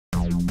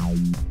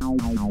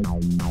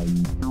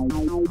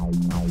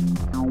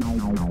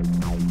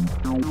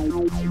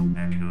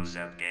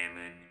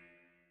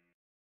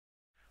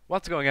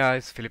What's going on,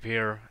 guys? Philip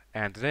here,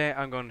 and today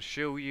I'm going to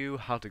show you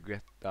how to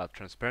get a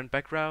transparent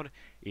background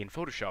in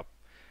Photoshop.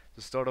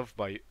 To start off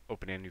by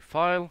opening a new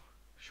file,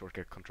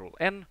 shortcut Ctrl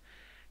N,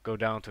 go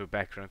down to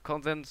background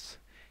contents.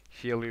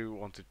 Here you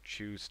want to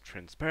choose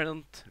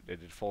transparent, the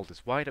default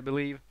is white I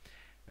believe.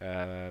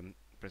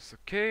 Press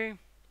OK,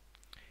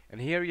 and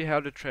here you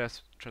have the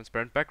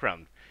transparent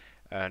background.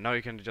 Now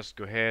you can just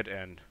go ahead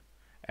and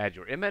add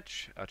your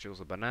image. I chose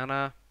a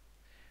banana.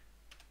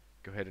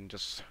 Go ahead and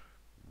just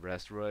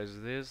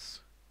rasterize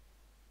this,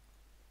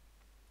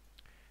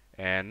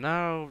 and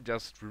now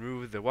just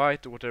remove the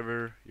white or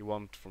whatever you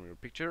want from your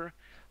picture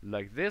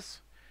like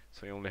this,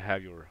 so you only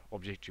have your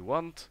object you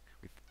want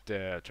with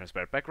the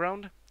transparent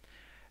background.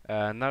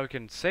 Now you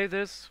can save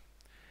this,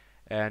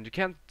 and you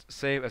can't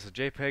save as a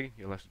JPEG,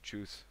 you'll have to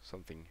choose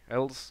something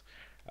else,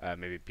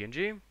 maybe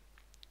PNG.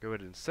 Go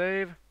ahead and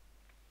save,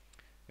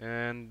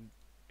 and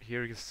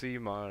here you can see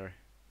my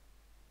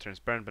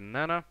transparent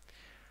banana.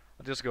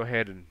 I'll just go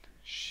ahead and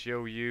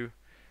show you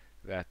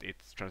that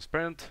it's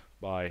transparent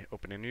by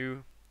opening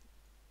a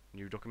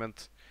new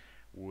document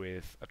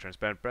with a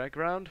transparent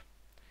background,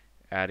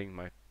 adding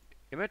my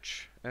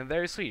image, and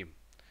there you see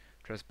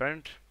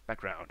transparent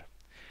background.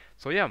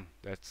 So yeah,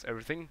 that's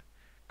everything.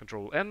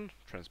 Control N,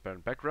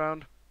 transparent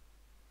background,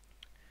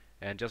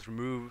 and just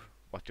remove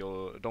what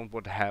you don't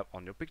want to have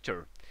on your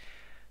picture.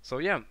 So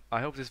yeah,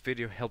 I hope this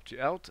video helped you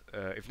out.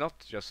 If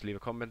not, just leave a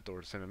comment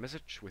or send a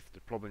message with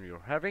the problem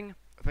you're having.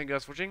 Thank you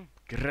guys for watching.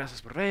 Gracias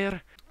por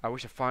ver. I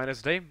wish you a fine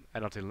day,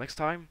 and until next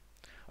time,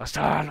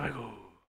 hasta luego.